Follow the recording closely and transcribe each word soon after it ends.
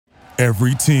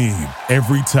Every team,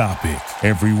 every topic,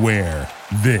 everywhere.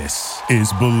 This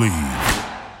is Believe.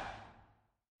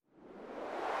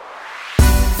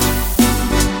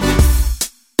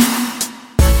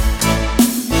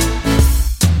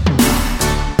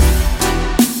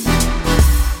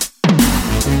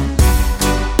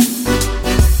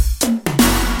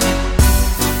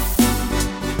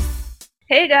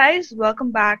 Hey guys,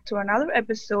 welcome back to another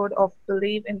episode of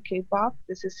Believe in K-pop.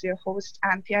 This is your host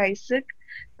Anthea Isaac.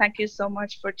 Thank you so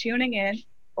much for tuning in.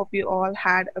 Hope you all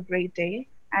had a great day.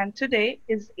 And today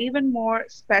is even more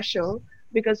special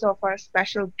because of our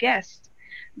special guest.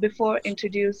 Before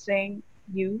introducing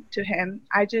you to him,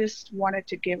 I just wanted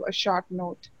to give a short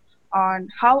note on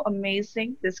how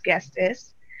amazing this guest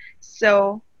is.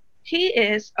 So, he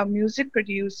is a music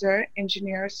producer,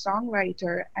 engineer,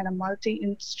 songwriter, and a multi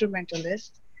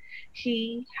instrumentalist.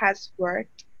 He has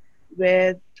worked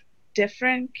with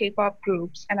different K pop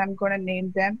groups, and I'm going to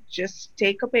name them. Just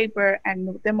take a paper and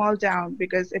note them all down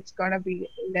because it's going to be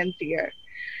lengthier.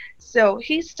 So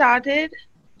he started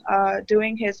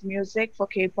doing his music for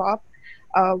K pop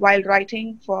uh, while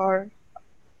writing for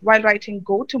while writing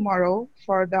Go Tomorrow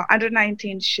for the Under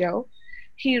 19 show.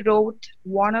 He wrote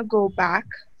Wanna Go Back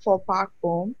for Park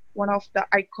Bom, one of the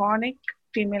iconic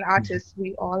female artists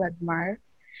we all admire.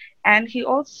 And he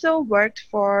also worked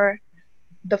for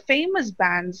the famous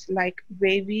bands like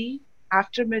Wavy,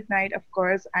 After Midnight, of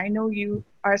course. I know you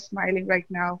are smiling right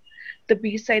now, the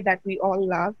B side that we all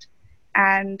loved.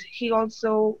 And he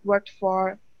also worked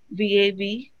for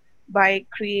VAV by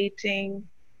creating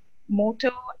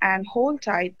Moto and Hold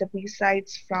Tight, the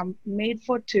B-sides from Made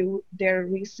for Two, their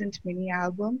recent mini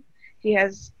album. He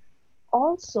has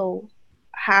also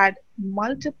had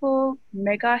multiple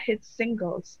mega hit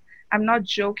singles. I'm not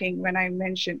joking when I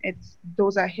mention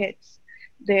those are hits.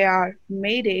 They are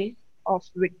Mayday of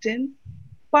Victon,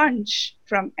 Punch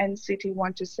from NCT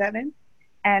 127,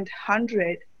 and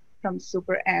 100 from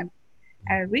Super M.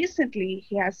 And recently,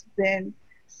 he has been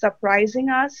surprising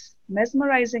us,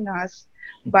 mesmerizing us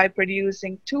by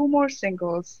producing two more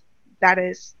singles, that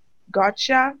is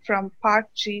Gotcha from Park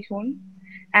Ji Hoon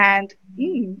and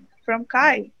from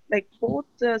Kai. Like both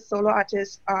the solo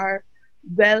artists are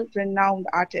well renowned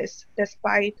artists.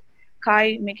 Despite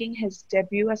Kai making his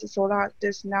debut as a solo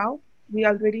artist now, we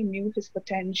already knew his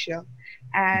potential.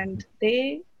 And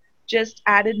they just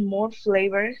added more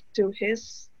flavor to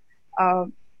his uh,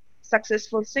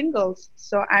 successful singles.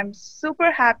 So I'm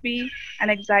super happy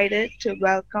and excited to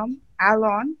welcome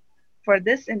Alon for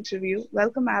this interview.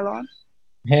 Welcome, Alon.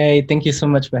 Hey, thank you so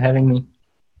much for having me.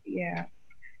 Yeah.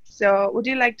 So, would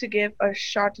you like to give a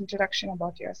short introduction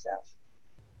about yourself?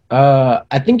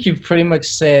 I think you've pretty much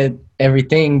said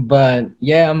everything, but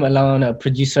yeah, I'm Alon, a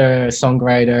producer,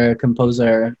 songwriter,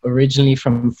 composer, originally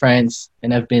from France,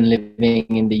 and I've been living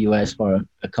in the US for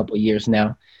a couple years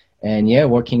now. And yeah,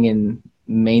 working in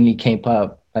mainly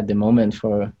K-pop at the moment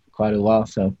for quite a while.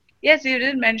 So Yes, you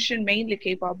did mention mainly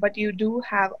K-pop, but you do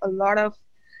have a lot of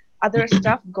other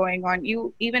stuff going on.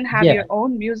 You even have yeah, your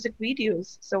own music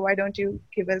videos. So, why don't you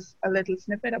give us a little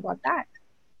snippet about that?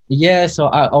 yeah. So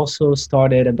I also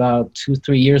started about 2,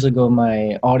 3 years ago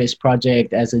my artist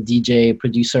project as a DJ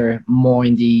producer, more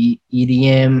in the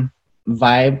EDM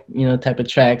vibe, type of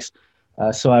tracks.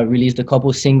 So I released a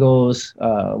couple singles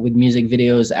with music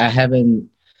videos. I haven't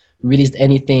released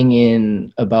anything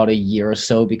in about a year or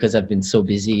so because I've been so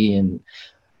busy and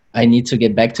I need to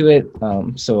get back to it.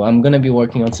 So I'm gonna be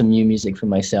working on some new music for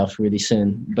myself really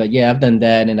soon. But yeah, I've done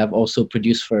that, and I've also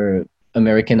produced for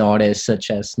American artists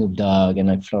such as Snoop Dogg and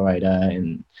like Florida,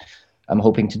 and I'm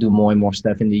hoping to do more and more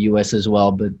stuff in the US as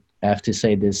well. But I have to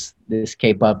say this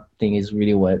K-pop thing is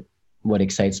really what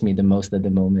excites me the most at the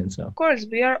moment. So Of course,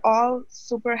 we are all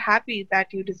super happy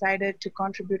that you decided to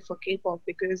contribute for K-pop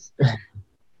because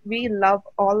we love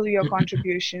all your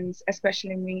contributions,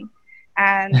 especially me.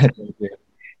 And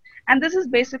and this is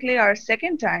basically our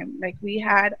second time. Like we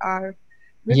had our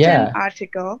written yeah.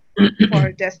 article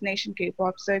for Destination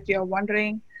K-pop. So if you're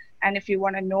wondering and if you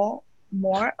want to know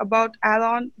more about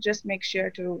Alon, just make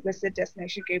sure to visit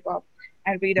Destination K-pop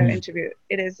and read our interview.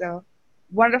 It is a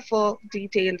wonderful,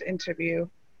 detailed interview.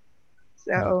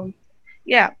 So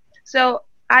yeah. So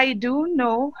I do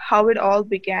know how it all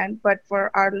began, but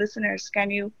for our listeners, can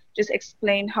you just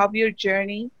explain how your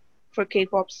journey for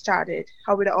K-pop started,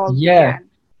 how it all Yeah, began?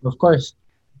 of course.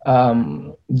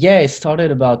 Yeah, it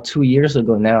started about 2 years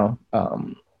ago now.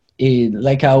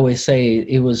 Like I always say,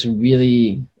 it was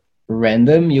really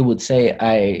random. You would say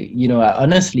I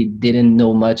honestly didn't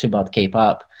know much about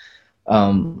K-pop,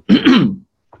 um,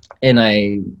 and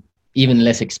I even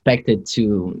less expected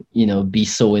to be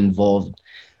so involved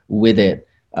with it.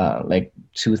 Like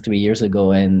 2 3 years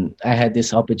ago, and I had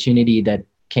this opportunity that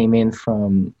came in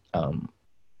from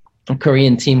a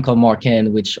Korean team called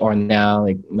Marken, which are now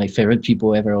like my favorite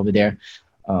people ever over there.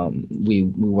 We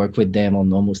work with them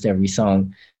on almost every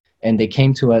song, and they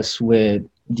came to us with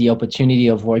the opportunity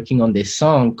of working on this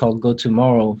song called "Go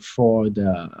Tomorrow" for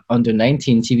the under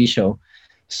 19 TV show.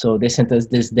 So they sent us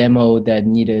this demo that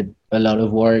needed a lot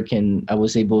of work, and I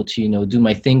was able to do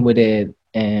my thing with it,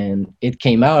 and it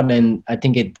came out, and I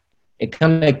think it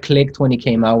kind of clicked when it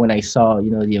came out when I saw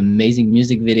the amazing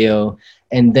music video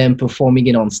and then performing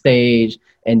it on stage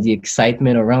and the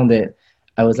excitement around it.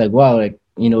 I was like, wow, like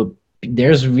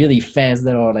there's really fans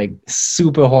that are like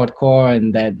super hardcore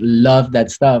and that love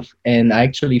that stuff, and I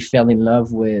actually fell in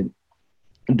love with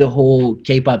the whole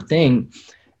K-pop thing.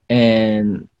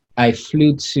 And I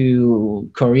flew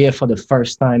to Korea for the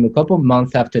first time a couple of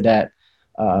months after that,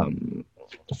 um,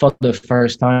 for the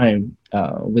first time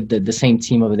with the same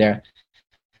team over there.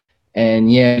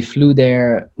 And yeah, we flew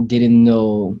there, didn't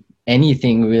know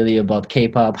anything really about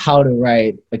K-pop, how to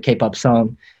write a K-pop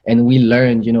song, and we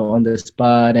learned, on the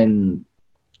spot, and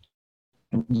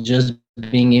just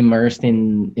being immersed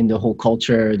in the whole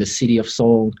culture, the city of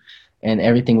Seoul, and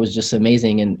everything was just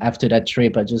amazing. And after that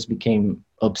trip, I just became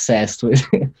obsessed with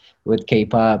with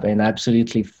K-pop and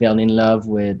absolutely fell in love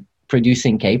with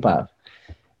producing K-pop.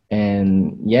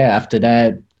 And yeah, after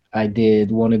that, I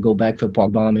did want to go back for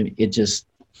Park Bomb, and it just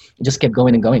kept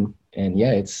going and going. And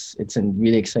yeah, it's a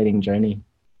really exciting journey.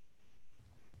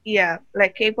 Yeah,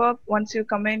 like K-pop, once you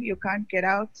come in, you can't get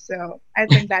out. So I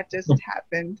think that just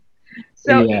happened.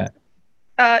 So Yeah.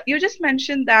 you just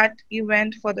mentioned that you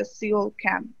went for the Seoul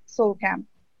camp,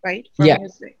 right, for Yeah.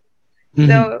 music. Mhm.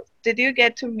 So did you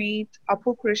get to meet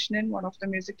Apu Krishnan, one of the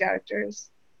music directors?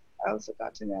 I also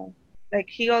got to know. Like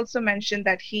he also mentioned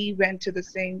that he went to the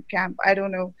same camp. I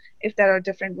don't know if there are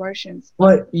different versions,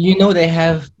 but Well, they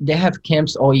have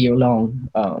camps all year long.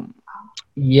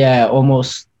 Yeah,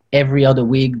 almost every other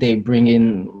week they bring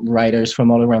in writers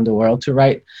from all around the world to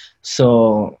write.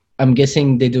 So I'm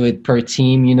guessing they do it per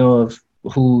team, of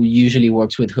who usually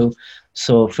works with who.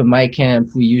 So for my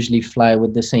camp, we usually fly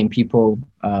with the same people,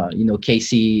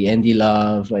 Casey, Andy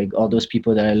Love, like all those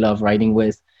people that I love writing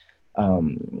with.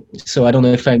 So I don't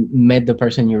know if I met the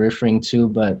person you're referring to,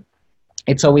 but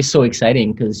it's always so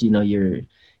exciting because you're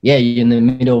in the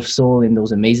middle of Seoul in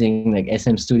those amazing like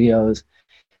SM studios,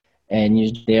 and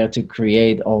you're just there to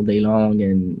create all day long.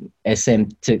 And SM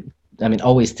took, I mean,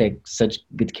 always take such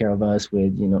good care of us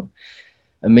with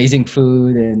amazing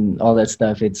food and all that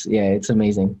stuff. It's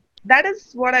amazing. that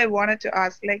is what I wanted to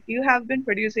ask. Like you have been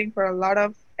producing for a lot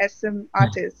of SM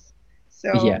artists,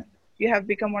 Yeah. so you have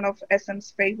become one of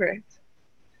SM's favorites.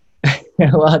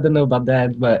 Well, I don't know about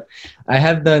that, but I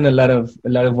have done a lot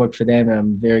of work for them, and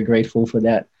I'm very grateful for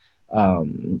that.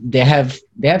 They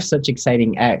have such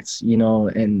exciting acts,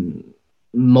 and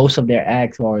most of their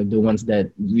acts are the ones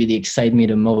that really excite me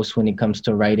the most when it comes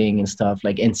to writing and stuff,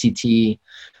 like NCT,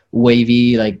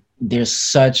 Wavy. Like there's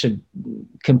such a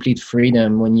complete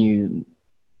freedom when you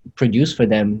produce for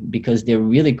them because they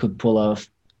really could pull off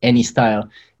any style,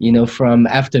 from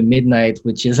After Midnight,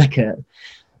 which is like a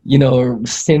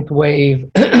synthwave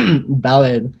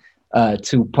ballad,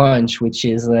 to Punch, which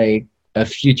is like a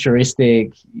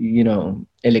futuristic,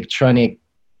 electronic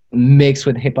mix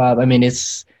with hip hop. I mean,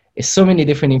 it's so many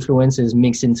different influences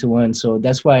mixed into one. So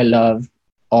that's why I love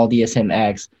all the SM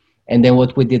acts. And then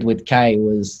what we did with Kai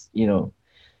was,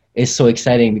 it's so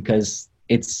exciting because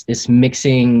it's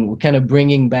mixing, kind of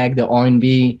bringing back the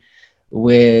R&B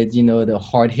with the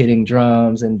hard hitting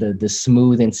drums and the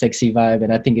smooth and sexy vibe,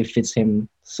 and I think it fits him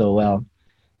so well.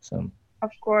 So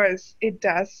Of course, it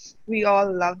does. We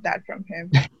all love that from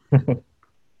him.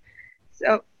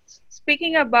 So,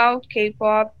 speaking about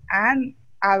K-pop and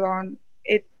Alon,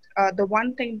 it the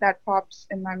one thing that pops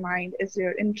in my mind is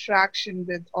your interaction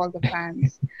with all the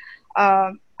fans.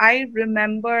 I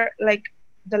remember like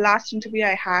the last interview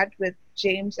I had with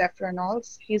James F.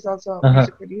 Reynolds. He's also a uh-huh.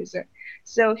 music producer.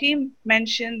 So he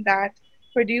mentioned that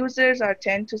producers are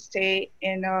tend to stay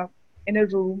in a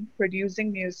room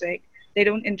producing music. They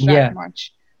don't interact Yeah.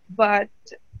 much. But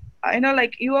I know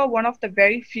like you are one of the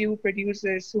very few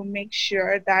producers who make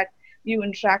sure that you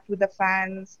interact with the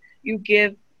fans, you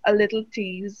give a little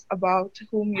tease about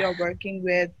whom you're working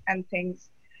with and things.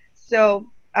 So,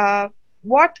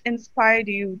 what inspired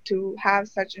you to have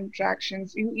such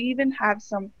interactions? You even have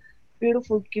some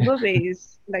beautiful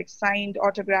giveaways, like signed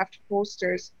autographed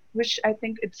posters, which I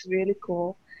think it's really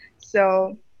cool.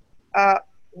 So, uh,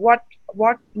 what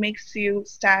makes you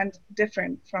stand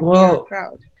different from your Well,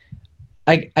 crowd?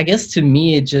 I guess to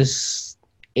me it just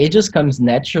comes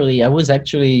naturally. I was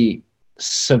actually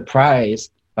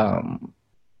surprised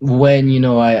when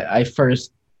I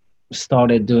first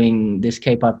started doing this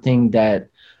K-pop thing that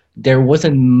there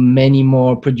wasn't many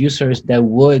more producers that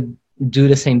would do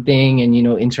the same thing and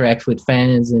interact with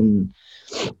fans, and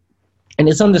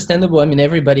it's understandable. I mean,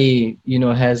 everybody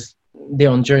has their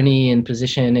own journey and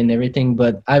position and everything,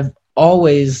 but I've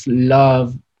always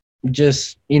loved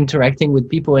just interacting with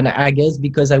people, and I guess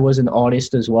because I was an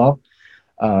artist as well,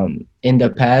 in the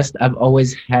past I've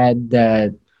always had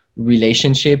that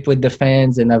relationship with the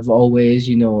fans, and I've always,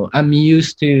 I'm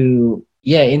used to,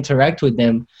 yeah, interact with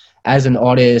them as an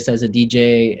artist, as a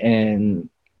DJ. And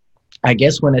I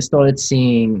guess when I started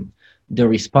seeing the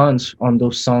response on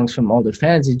those songs from all the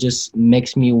fans, it just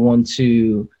makes me want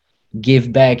to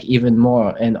give back even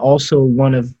more. And also,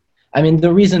 I mean,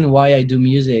 the reason why I do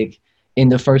music in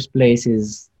the first place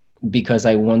is because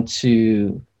I want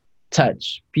to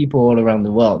touch people all around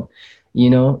the world,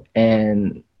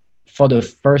 and for the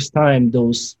first time,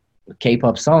 those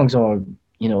K-pop songs are,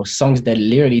 songs that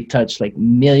literally touch like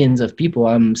millions of people.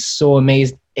 I'm so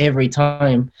amazed every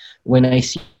time when I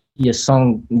see a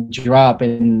song drop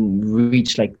and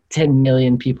reach like 10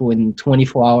 million people in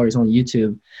 24 hours on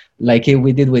YouTube, like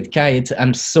we did with Kai.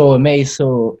 I'm so amazed.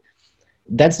 So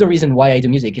that's the reason why I do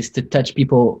music, is to touch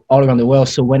people all around the world.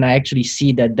 So when I actually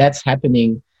see that that's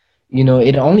happening,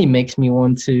 it only makes me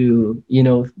want to,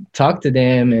 talk to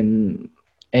them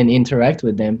and interact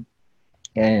with them.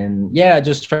 And yeah, I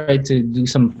just try to do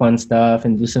some fun stuff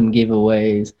and do some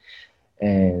giveaways,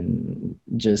 and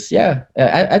just, yeah,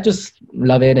 I just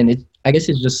love it. And I guess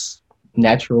it's just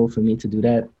natural for me to do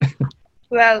that.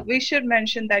 Well, we should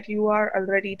mention that you are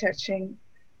already touching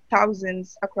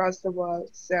thousands across the world.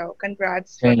 So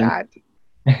congrats for Thank,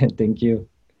 that. thank you.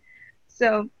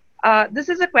 So this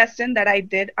is a question that I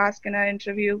did ask in our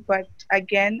interview, but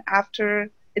again,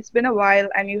 after it's been a while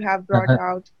and you have brought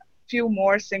out few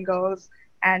more singles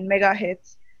and mega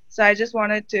hits. So I just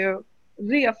wanted to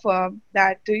reaffirm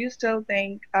that, do you still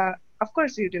think, of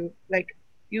course you do, like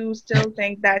you still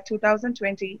think that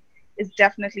 2020 is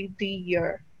definitely the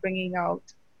year bringing out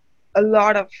a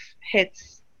lot of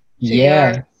hits to your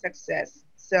Yeah, success.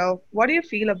 So what do you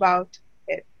feel about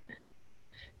it?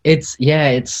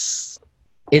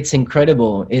 it's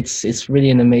incredible. It's really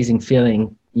an amazing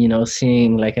feeling,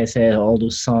 seeing, like I said, all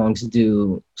those songs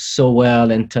do so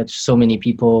well and touch so many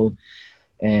people.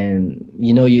 And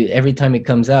you, every time it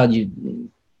comes out,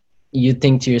 you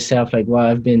think to yourself like, wow,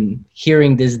 I've been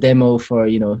hearing this demo for,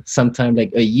 sometime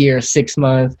like a year, 6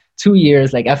 months, 2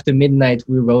 years. Like after midnight,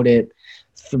 we wrote it,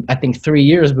 I think 3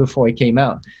 years before it came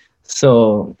out.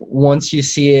 So once you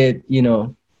see it,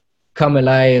 come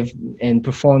alive and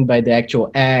performed by the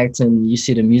actual acts, and you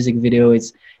see the music video,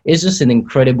 it's just an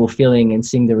incredible feeling. And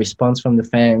seeing the response from the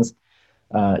fans,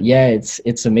 yeah,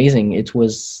 it's amazing. It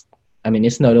was, I mean,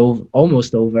 it's not over,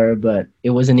 almost over, but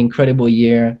it was an incredible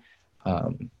year.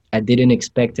 I didn't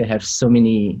expect to have so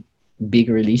many big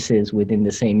releases within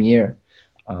the same year.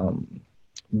 Um,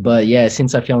 but yeah,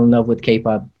 since I fell in love with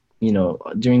K-pop,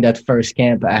 during that first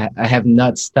camp, I have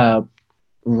not stopped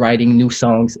writing new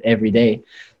songs every day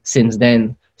since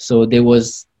then. So there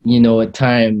was, a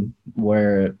time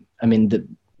where, I mean,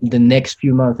 the next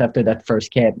few months after that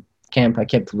first camp, I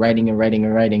kept writing and writing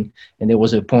and writing. And there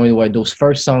was a point where those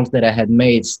first songs that I had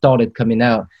made started coming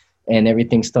out, and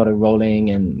everything started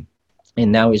rolling, and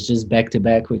now it's just back to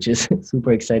back, which is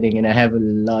super exciting. And I have a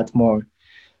lot more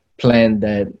planned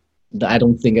that I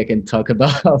don't think I can talk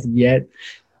about yet.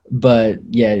 But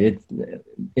yeah,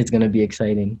 it's gonna be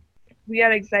exciting. We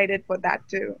are excited for that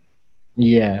too.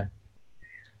 Yeah.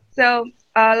 So,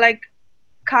 like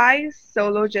Kai's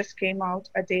solo just came out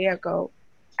a day ago,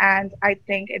 and I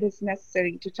think it is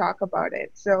necessary to talk about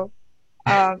it. So,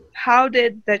 how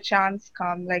did the chance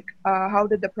come? Like, how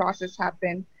did the process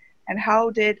happen? And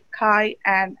how did Kai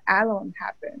and Alon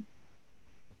happen?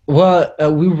 Well,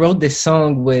 we wrote this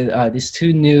song with these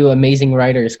two new amazing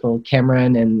writers called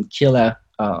Cameron and Killa.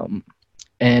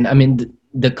 And I mean,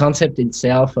 the concept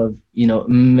itself of,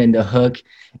 and the hook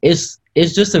is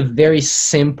just a very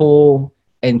simple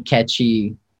and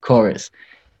catchy chorus.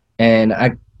 And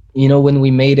when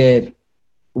we made it,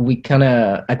 we kind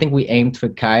of, I think we aimed for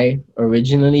Kai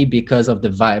originally because of the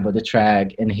vibe of the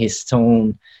track and his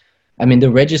tone. I mean,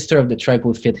 the register of the track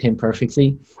would fit him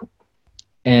perfectly.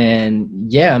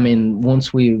 And yeah, I mean,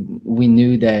 once we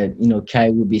knew that, Kai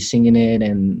would be singing it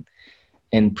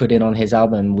and put it on his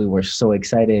album, we were so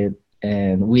excited.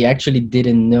 And we actually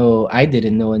didn't know, I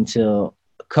didn't know until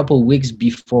a couple weeks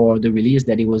before the release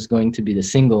that it was going to be the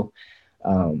single.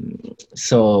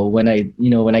 So when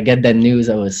I get that news,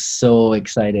 I was so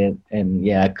excited. And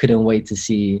yeah, I couldn't wait to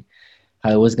see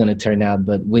how it was gonna turn out.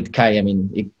 But with Kai, I mean,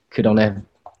 it could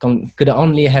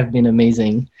only have been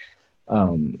amazing.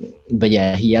 But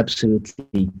yeah, he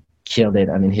absolutely killed it.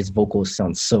 I mean, his vocals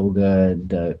sound so good.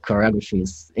 The choreography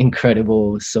is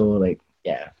incredible. So like,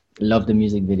 yeah, love the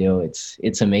music video.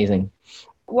 It's amazing.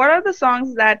 What are the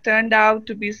songs that turned out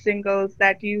to be singles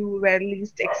that you were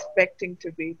least expecting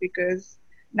to be? Because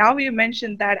now you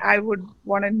mentioned that, I would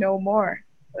want to know more.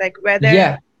 Like, were there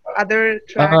Yeah. other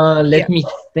tracks? Let Yeah. me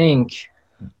think.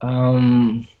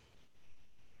 Um,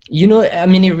 I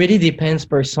mean, it really depends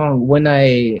per song. When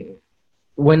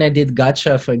I did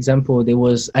Gotcha, for example,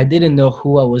 I didn't know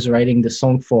who I was writing the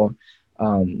song for.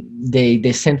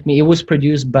 They sent me. It was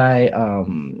produced by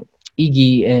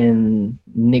Iggy and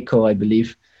Nico, I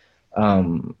believe.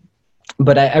 Um,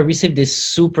 but I received this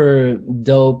super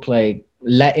dope like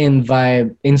Latin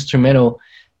vibe instrumental,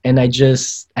 and I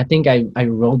think I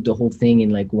wrote the whole thing in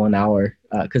like 1 hour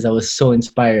because I was so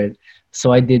inspired.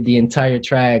 So I did the entire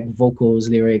track, vocals,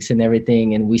 lyrics, and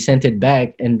everything, and we sent it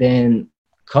back. And then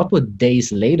a couple of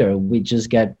days later, we just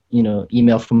got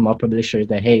email from our publisher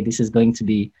that hey, this is going to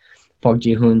be Park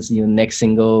Ji Hoon's next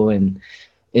single, and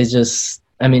it's just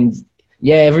I mean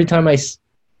yeah, every time I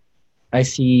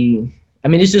see. I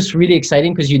mean, it's just really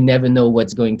exciting because you never know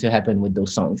what's going to happen with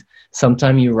those songs.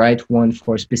 Sometimes you write one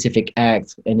for a specific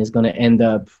act and it's going to end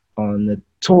up on a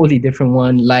totally different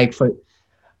one. Like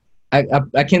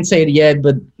I can't say it yet,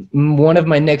 but one of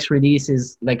my next release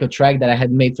is like a track that I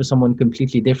had made for someone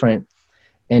completely different,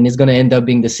 and it's going to end up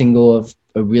being the single of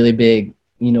a really big,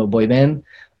 boy band.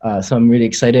 So I'm really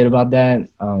excited about that.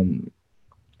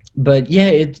 But yeah,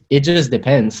 it just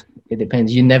depends. It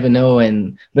depends. You never know,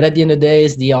 but at the end of the day,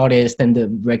 it's the artist and the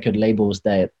record labels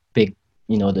that pick,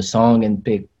 the song and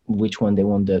pick which one they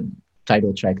want the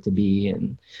title track to be,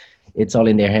 and it's all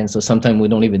in their hands. So sometimes we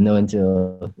don't even know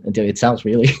until it's out,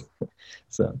 really.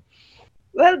 So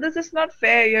Well, this is not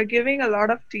fair. You're giving a lot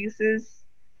of teases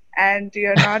and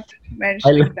you're not I,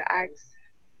 mentioning the acts.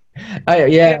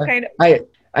 yeah, You're kind of,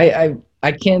 I,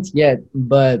 I can't yet,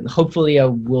 but hopefully I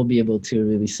will be able to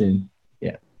really soon.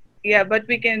 Yeah. yeah, but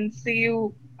we can see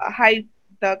you hype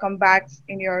the comebacks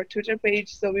in your Twitter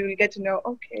page, so we will get to know,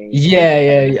 okay, Yeah, this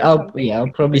yeah. is I'll something yeah, to I'll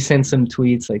be probably expecting. send some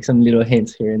tweets, like some little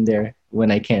hints here and there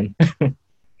when I can.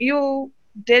 You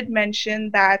did mention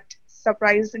that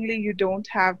surprisingly you don't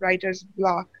have writer's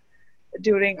block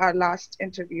during our last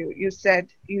interview. You said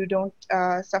you don't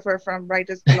suffer from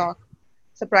writer's block,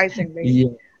 surprisingly. Yeah.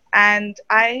 And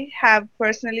I have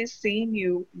personally seen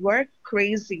you work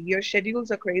crazy. Your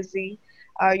schedules are crazy.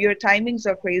 Your timings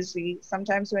are crazy.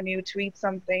 Sometimes when you tweet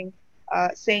something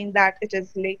saying that it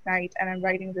is late night and I'm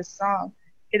writing this song,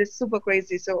 it is super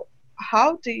crazy. So,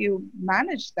 how do you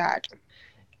manage that?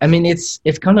 I mean, it's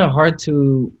kind of hard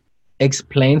to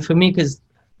explain for me because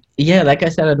yeah, like I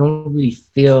said, I don't really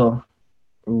feel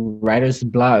writer's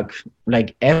block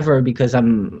like ever because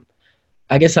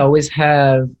I guess I always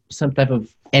have some type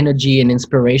of energy and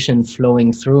inspiration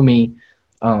flowing through me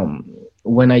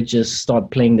when I just start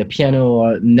playing the piano.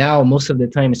 Or now, most of the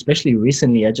time, especially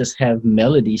recently, I just have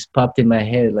melodies popped in my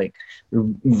head like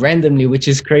randomly, which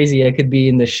is crazy. I could be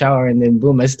in the shower and then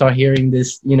boom, I start hearing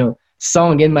this,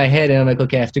 song in my head, and I'm like,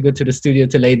 okay, I have to go to the studio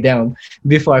to lay it down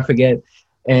before I forget.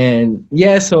 And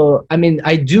yeah, so I mean,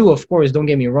 I do, of course, don't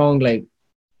get me wrong, like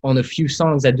on a few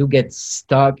songs I do get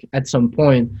stuck at some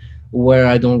point where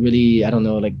I don't really, I don't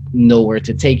know where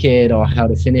to take it or how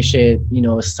to finish it.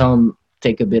 Some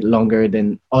take a bit longer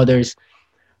than others.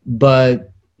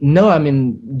 But no, I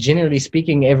mean, generally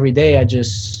speaking, every day I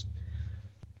just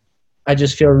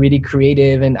feel really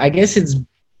creative, and I guess it's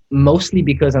mostly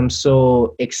because I'm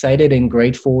so excited and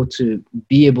grateful to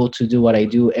be able to do what I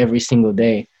do every single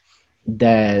day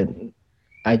that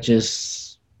I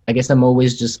guess I'm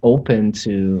always just open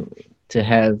to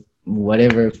have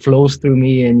whatever flows through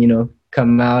me and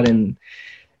come out, and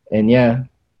yeah,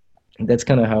 that's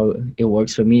kind of how it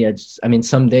works for me. I mean,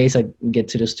 some days I get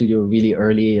to the studio really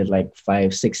early at like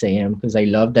 5 6 a.m. because I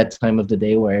love that time of the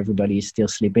day where everybody is still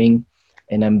sleeping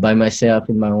and I'm by myself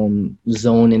in my own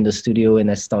zone in the studio, and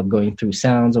I start going through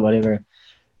sounds or whatever.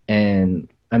 And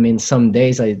I mean, some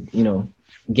days I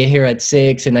get here at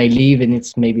 6 and I leave and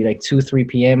it's maybe like 2 3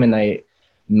 p.m. and I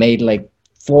made like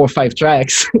 4 or 5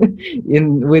 tracks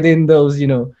in within those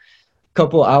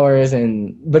couple hours.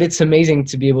 And but it's amazing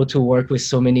to be able to work with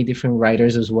so many different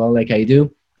writers as well, like I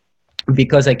do,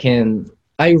 because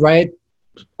I write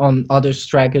on others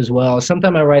track as well.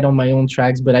 Sometimes I write on my own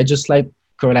tracks, but I just like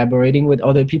collaborating with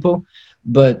other people.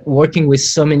 But working with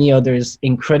so many others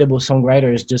incredible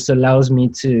songwriters just allows me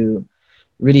to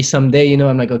really someday,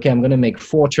 I'm like, okay, I'm gonna make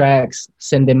 4 tracks,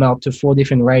 send them out to 4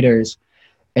 different writers,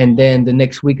 and then the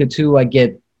next week or two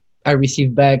I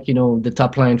receive back, the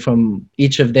top line from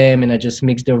each of them, and I just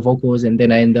mix their vocals, and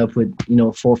then I end up with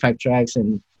 4 or 5 tracks.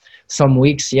 And some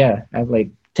weeks, yeah, I have like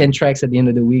 10 tracks at the end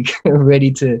of the week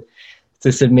ready to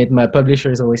submit. My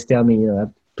publishers always tell me, I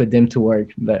put them to work,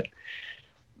 but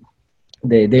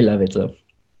they love it. So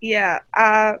Yeah,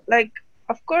 like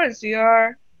of course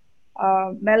your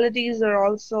melodies are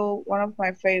also one of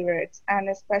my favorites, and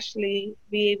especially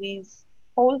VAV's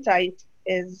Hold Tight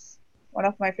is one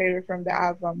of my favorite from the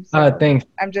album. So thanks.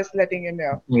 I'm just letting you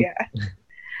know. Yeah.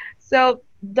 So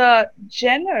the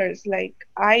genres, like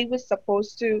I was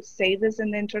supposed to say this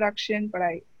in the introduction, but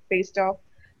I phased off.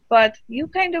 But you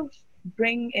kind of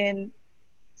bring in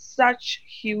such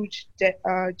huge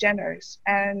genres,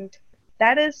 and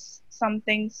that is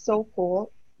something so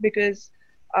cool because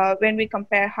when we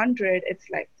compare 100, it's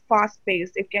like fast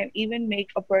paced. It can even make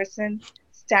a person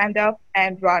stand up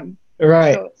and run.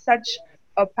 Right. So such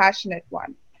a passionate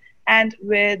one. And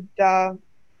with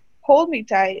Hold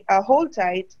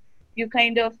Tight, you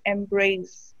kind of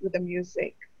embrace with the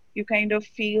music. You kind of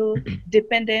feel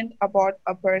dependent about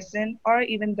a person or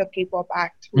even the K-pop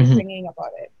act who's Mhm. singing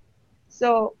about it.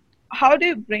 So, how do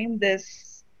you bring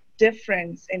this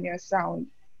difference in your sound?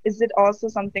 Is it also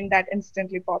something that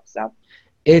instantly pops up?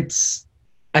 It's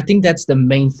I think that's the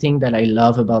main thing that I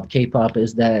love about K-pop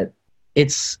is that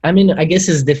I mean, I guess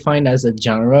it's defined as a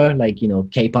genre, like,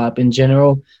 K-pop in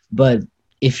general, but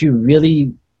if you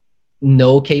really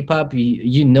know K-pop,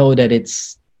 you know that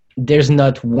there's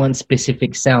not one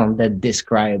specific sound that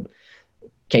describe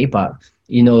K-pop.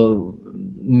 I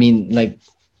mean, like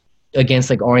against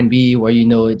like R&B, where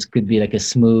it could be like a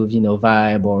smooth,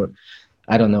 vibe, or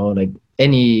I don't know, like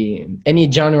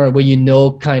any genre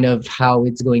where kind of how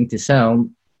it's going to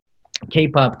sound.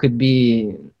 K-pop could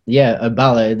be, yeah, a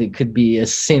ballad. It could be a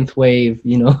synth wave,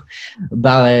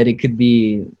 ballad. It could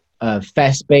be a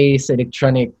fast-paced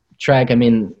electronic track. I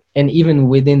mean, and even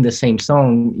within the same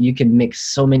song, you can mix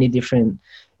so many different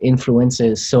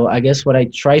influences. So I guess what I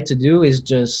try to do is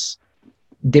just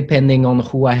depending on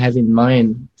who I have in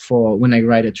mind for when I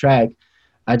write a track,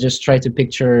 I just try to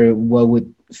picture what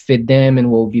would fit them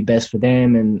and what would be best for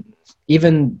them. And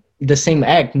even the same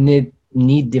act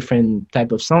need different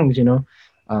type of songs,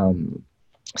 um,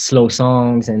 slow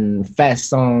songs and fast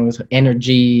songs,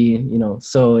 energy,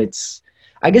 So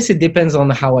I guess it depends on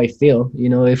how I feel.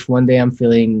 If one day I'm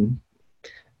feeling,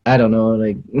 I don't know,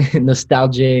 like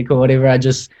nostalgic or whatever, I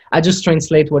just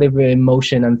translate whatever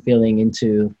emotion I'm feeling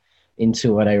into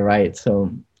what I write.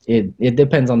 So it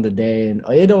depends on the day, and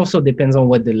it also depends on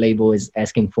what the label is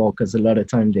asking for, because a lot of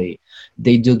time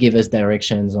they do give us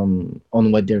directions on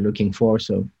what they're looking for.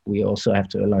 So we also have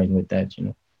to align with that.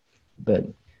 But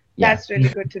yeah. That's really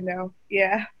good to know.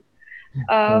 Yeah.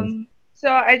 Thanks.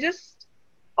 So I just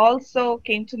also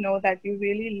came to know that you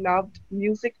really loved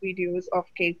music videos of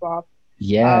K-pop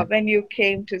Yeah. when you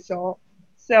came to Seoul.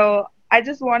 So I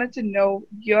just wanted to know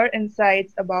your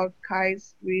insights about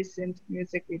Kai's recent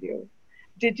music video.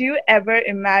 Did you ever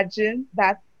imagine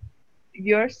that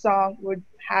your song would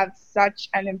have such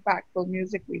an impactful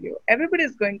music video?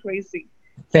 Everybody's going crazy.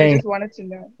 So I Thanks. just wanted to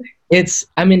know.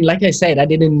 I mean, like I said, I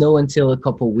didn't know until a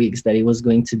couple weeks that it was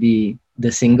going to be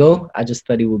the single. I just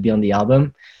thought it would be on the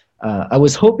album. I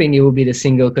was hoping it would be the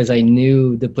single because I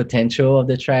knew the potential of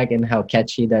the track and how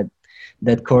catchy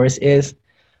that chorus is.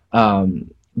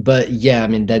 But yeah, I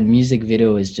mean, that music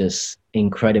video is just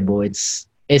incredible. It's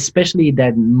especially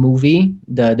that movie,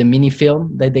 the mini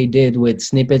film that they did with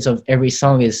snippets of every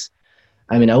song is,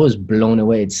 I mean, I was blown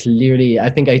away. It's literally, I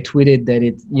think I tweeted that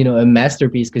it's, a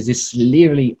masterpiece because it's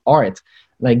literally art.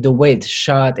 Like the way it's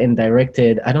shot and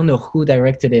directed. I don't know who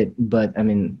directed it, but I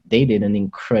mean, they did an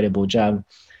incredible job.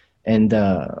 And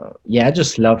yeah, I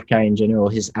just love Kai in general.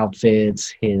 His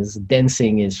outfits, his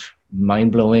dancing is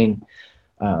mind blowing.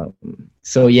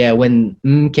 So yeah, when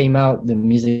came out, the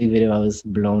music video, I was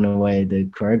blown away. The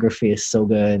choreography is so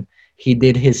good. He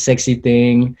did his sexy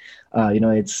thing.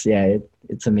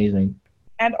 It's amazing.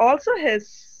 And also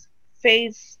his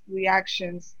face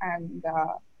reactions and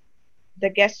the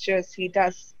gestures he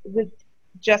does with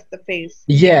just the face.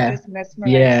 It Yeah, just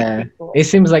mesmerizes yeah. people. It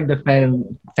seems like the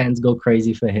fans go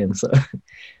crazy for him, so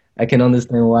I can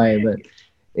understand why. But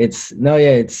it's no,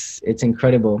 yeah, it's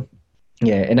incredible.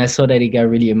 Yeah, and I saw that he got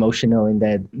really emotional in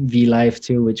that V Live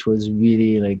too, which was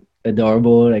really like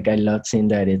adorable. Like I loved seeing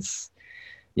that.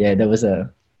 Yeah, that was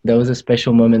a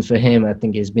special moment for him. I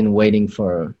think he's been waiting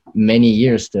for many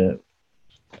years to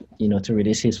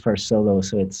release his first solo.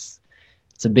 So it's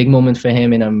a big moment for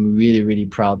him, and I'm really really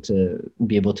proud to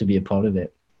be able to be a part of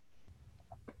it.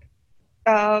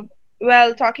 Uh,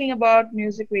 Well, talking about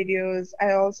music videos,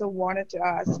 I also wanted to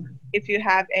ask if you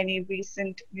have any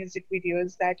recent music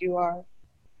videos that you are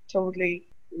totally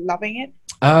loving it.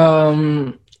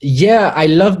 Yeah, I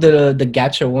love the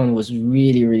gacha one was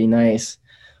really really nice.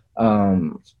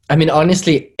 I mean,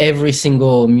 honestly, every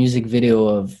single music video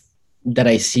of that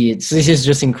I see, it's this is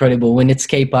just incredible. When it's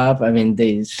K-pop, I mean,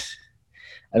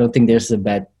 I don't think there's a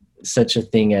bad such a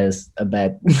thing as a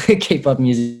bad K-pop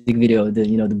music video. The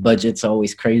the budget's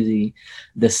always crazy,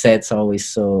 the sets always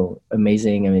so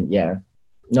amazing. I mean, yeah,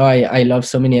 no, I love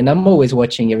so many, and I'm always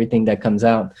watching everything that comes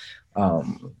out.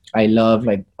 I love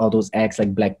like all those acts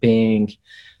like Blackpink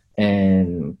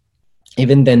and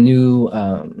even the new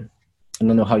I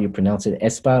don't know how you pronounce it,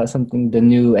 Espa or something, the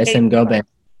new SM girl Aespa. band.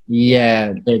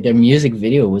 Yeah, their music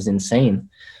video was insane.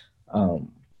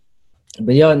 Um,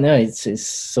 but yeah, no, it's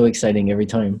so exciting every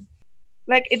time.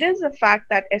 Like it is a fact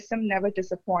that SM never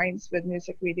disappoints with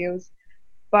music videos,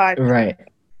 but Right.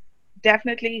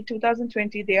 definitely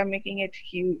 2020 they are making it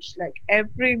huge. Like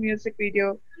every music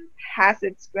video has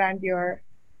its grandeur,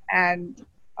 and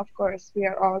of course we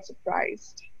are all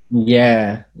surprised.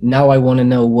 Yeah. Now I want to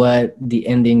know what the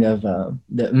ending of the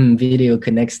video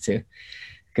connects to,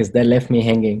 because that left me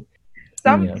hanging.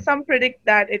 Some Yeah. some predict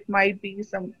that it might be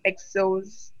some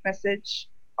exos message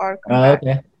or Oh, comeback.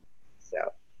 okay. So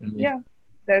Yeah. yeah,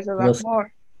 there's a We'll lot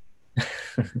more.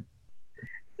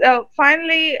 So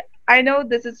finally, I know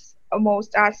this is a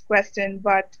most asked question,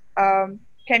 but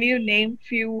can you name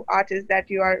few artists that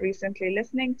you are recently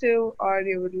listening to or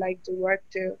you would like to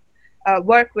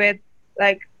work with?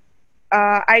 Like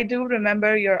I do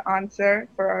remember your answer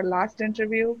for our last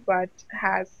interview, but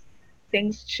has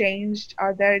things changed?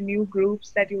 Are there new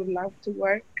groups that you would love to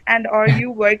work? And are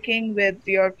you working with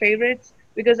your favorites?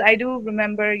 Because I do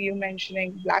remember you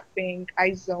mentioning Blackpink,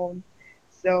 IZone.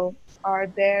 So are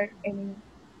there any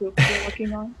groups you're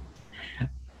working on?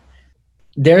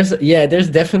 there's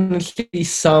definitely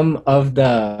some of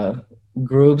the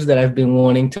groups that I've been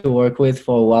wanting to work with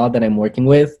for a while that I'm working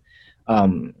with.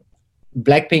 Um,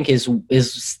 Blackpink is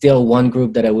still one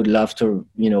group that I would love to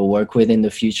work with in the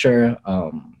future.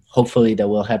 Hopefully that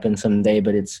will happen someday.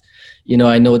 But it's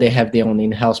I know they have their own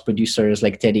in-house producers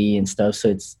like Teddy and stuff, so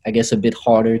it's I guess a bit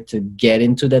harder to get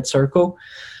into that circle.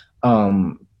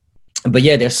 Um, but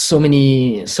yeah, there's so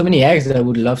many acts that I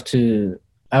would love to.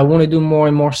 I want to do more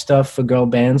and more stuff for girl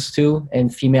bands too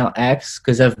and female acts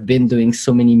because I've been doing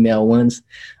so many male ones.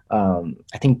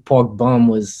 I think Pork Bum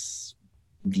was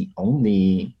the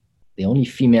only the only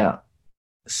female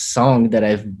song that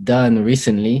I've done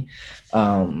recently.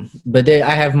 But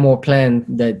I have more planned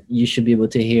that you should be able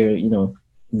to hear,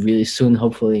 really soon,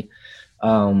 hopefully.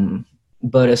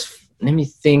 But let me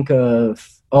think of.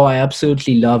 Oh, I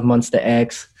absolutely love Monster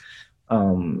X.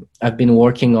 I've been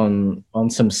working on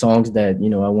some songs that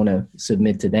I want to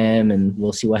submit to them, and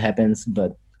we'll see what happens.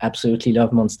 But absolutely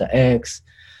love Monster X.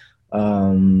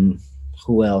 Um,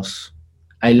 who else?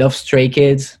 I love Stray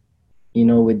Kids.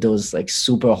 With those like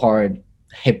super hard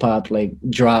hip hop like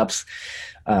drops,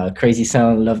 crazy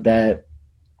sound. Love that.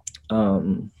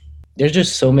 Um, there's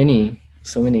just so many.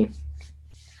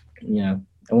 Yeah,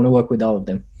 I want to work with all of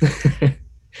them.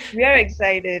 We are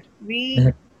excited.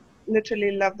 We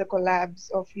literally love the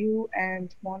collabs of you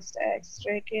and Monster X,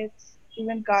 Stray Kids,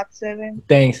 even GOT7.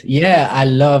 Thanks. Yeah, I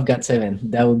love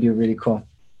GOT7. That would be really cool.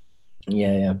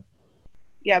 Yeah, yeah.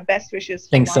 Yeah, best wishes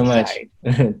from Thanks so our much.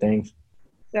 side. Thanks.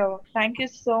 So thank you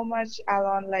so much,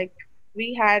 Alon. Like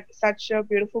we had such a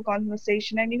beautiful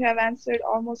conversation, and you have answered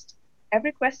almost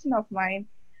every question of mine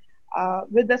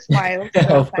with a smile. So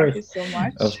Of thank course, you so of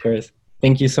much. course.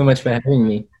 Thank you so much for having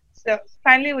me. So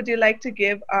finally, would you like to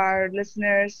give our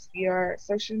listeners your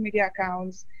social media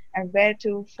accounts and where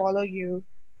to follow you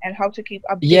and how to keep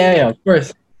Yeah, yeah, updated of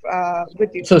course.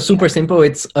 with you? So Yeah. super simple.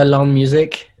 It's Alon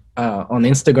Music on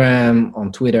Instagram,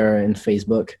 on Twitter, and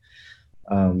Facebook.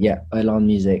 Yeah, Alon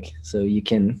Music. So you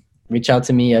can reach out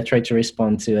to me. I try to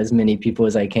respond to as many people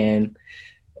as I can,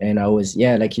 and I always,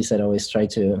 yeah, like you said, I always try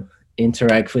to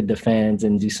interact with the fans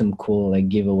and do some cool like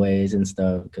giveaways and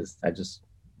stuff because I just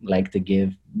like to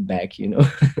give back.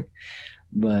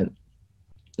 But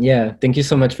yeah, thank you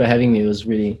so much for having me. It was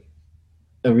really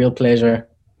a real pleasure.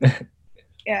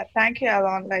 Yeah, thank you,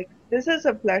 Alon. Like, this is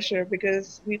a pleasure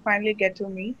because we finally get to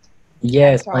meet and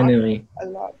Yes, talk finally. a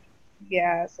lot.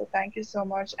 Yeah, so thank you so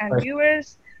much. And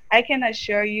viewers, I can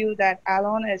assure you that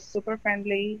Alon is super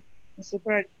friendly and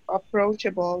super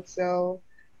approachable. So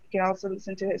you can also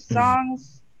listen to his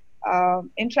songs,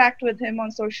 interact with him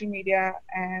on social media,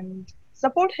 and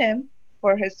support him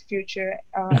for his future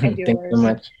Thanks so endeavors.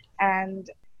 much. And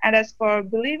and as for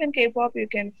Believe in K-pop, you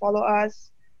can follow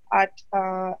us at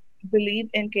Believe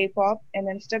in K-pop in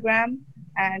Instagram,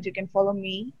 and you can follow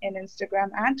me in Instagram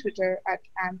and Twitter at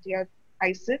Antia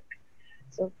Isaac.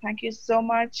 So thank you so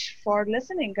much for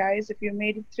listening, guys. If you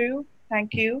made it through,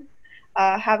 thank you.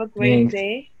 Have a great Thanks.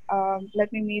 day.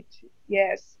 Let me meet.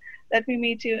 Yes, let me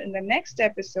meet you in the next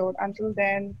episode. Until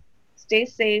then, stay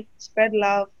safe, spread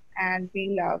love, and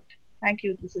be loved. Thank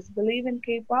you. This is Believe in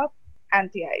K-pop,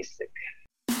 Anti Isaac.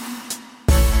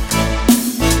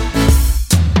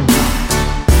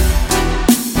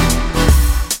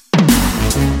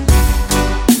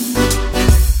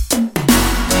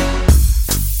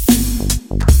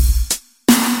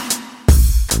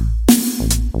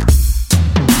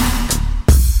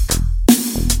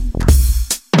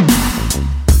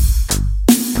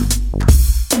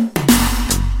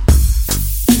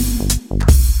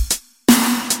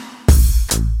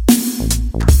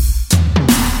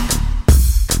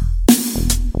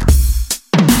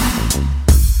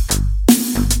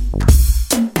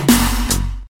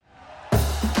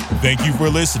 Thank you for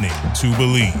listening to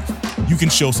Believe. You can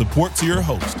show support to your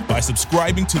host by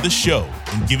subscribing to the show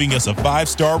and giving us a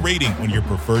 5-star rating on your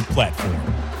preferred platform.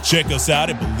 Check us out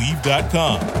at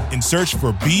Believe.com and search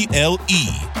for BLEAV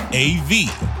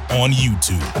on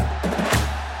YouTube.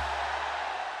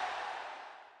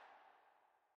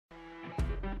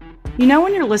 You know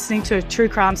when you're listening to a true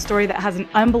crime story that has an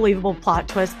unbelievable plot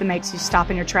twist that makes you stop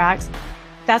in your tracks?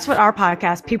 That's what our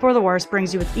podcast, People Are the Worst,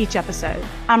 brings you with each episode.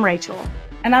 I'm Rachel.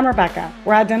 And I'm Rebecca.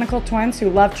 We're identical twins who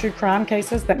love true crime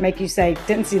cases that make you say,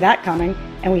 didn't see that coming,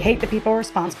 and we hate the people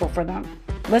responsible for them.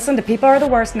 Listen to People Are the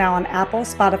Worst now on Apple,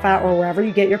 Spotify, or wherever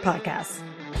you get your podcasts.